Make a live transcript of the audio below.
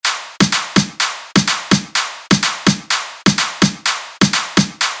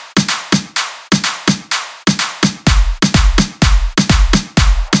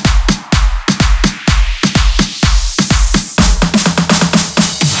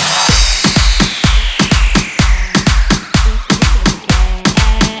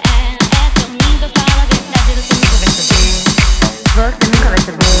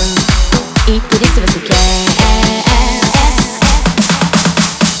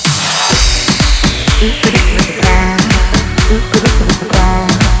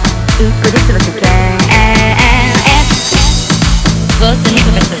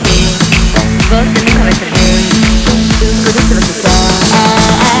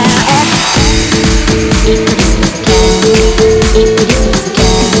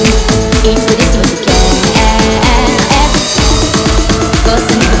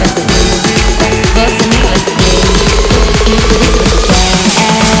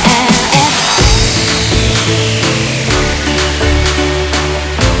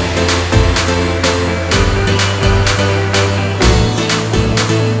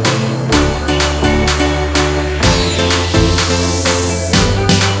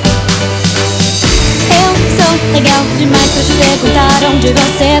legal demais pra te perguntar onde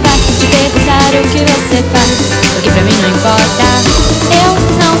você vai, te perguntar o que você faz, porque pra mim não importa. Eu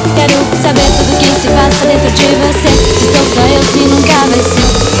não quero saber tudo que se passa dentro de você. Se sou só eu, se nunca vai ser,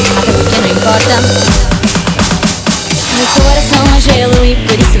 até porque não importa. Meu coração é gelo e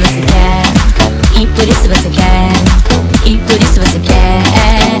por isso você quer, e por isso você quer, e por isso você quer.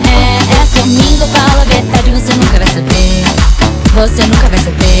 É seu amigo, fala a verdade, você nunca vai saber, você nunca vai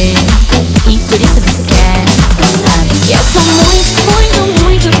saber, e por isso você quer. Sabe que eu sou muito, muito,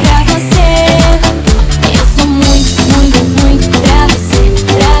 muito pra você. Eu sou muito, muito, muito pra você,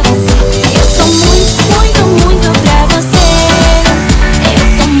 pra você. Eu sou muito, muito, muito pra você. Eu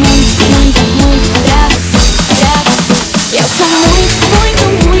sou muito, muito, muito pra você, pra você. Eu sou muito, muito,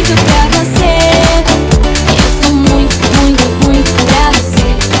 muito pra você. Eu sou muito, muito, muito pra você,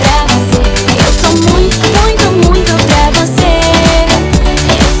 pra você. Eu sou muito, muito, muito pra você.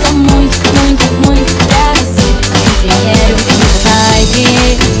 Eu sou muito, muito, muito pra você. Sempre quero o que nunca vai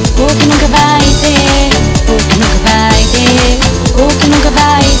ter, o que nunca vai ter, o que nunca vai ter, o que nunca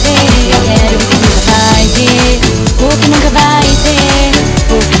vai ter. Eu quero o que nunca vai ter, o que nunca vai ter,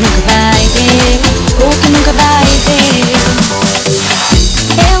 o que nunca vai ter, o que nunca vai ter.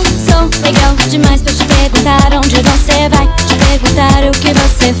 Eu sou legal demais pra te perguntar onde você vai, te perguntar o que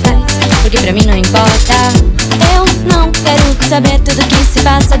você faz, porque pra mim não importa. Eu não quero saber tudo que se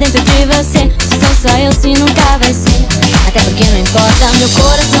passa dentro de você. Se sou só eu, se nunca vai ser, até porque não importa. Meu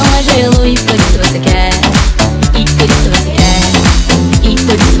coração é gelo e por isso você quer, e por isso você quer, e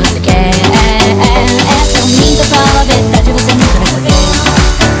por isso você quer. É seu amigo, fala a verdade, você nunca vai saber,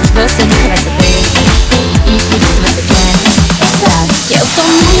 você nunca vai saber, e por isso você quer. Sabe que eu sou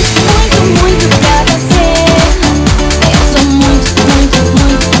muito, muito, muito pra você. Eu sou muito, muito,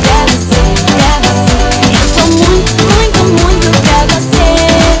 muito pra você, pra você. Eu sou muito, muito, muito pra você.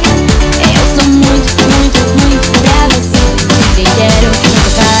 Eu sou muito, muito, muito pra você. Sempre quero o que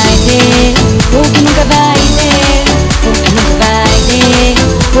nunca vai ter, o que nunca vai ter, o que nunca vai ter,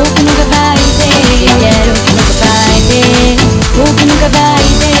 o que nunca vai ter. Sempre quero o que nunca vai ter, o que nunca vai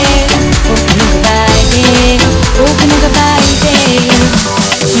ter, o que nunca vai ter, o que nunca vai ter.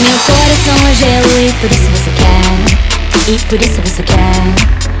 Meu coração é gelo e por isso você quer, e por isso você quer,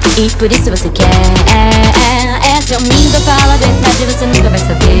 e por isso você quer. É seu amigo, fala a verdade, você nunca vai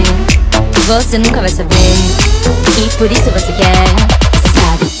saber, você nunca vai saber, e por isso você quer. Você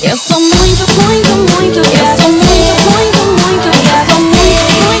sabe, eu sou muito, muito, muito, eu sou muito, muito, muito, eu sou muito,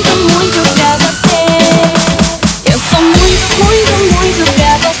 muito, muito pra você. Eu sou muito, muito, muito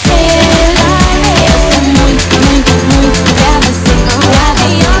pra você. Eu sou muito, muito, muito pra você.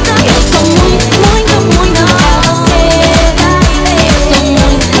 Eu sou muito, muito, muito pra você. Eu sou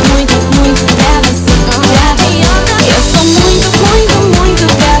muito, muito, muito pra você. Eu sou muito, muito, muito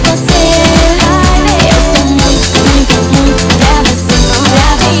pra você. Eu sou muito, muito, muito pra você.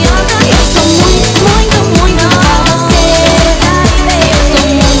 Eu sou muito, muito, muito pra você. Eu sou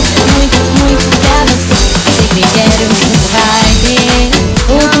muito, muito, muito pra você. Sempre quero o que nunca vai ter,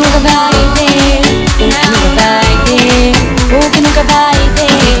 o que nunca vai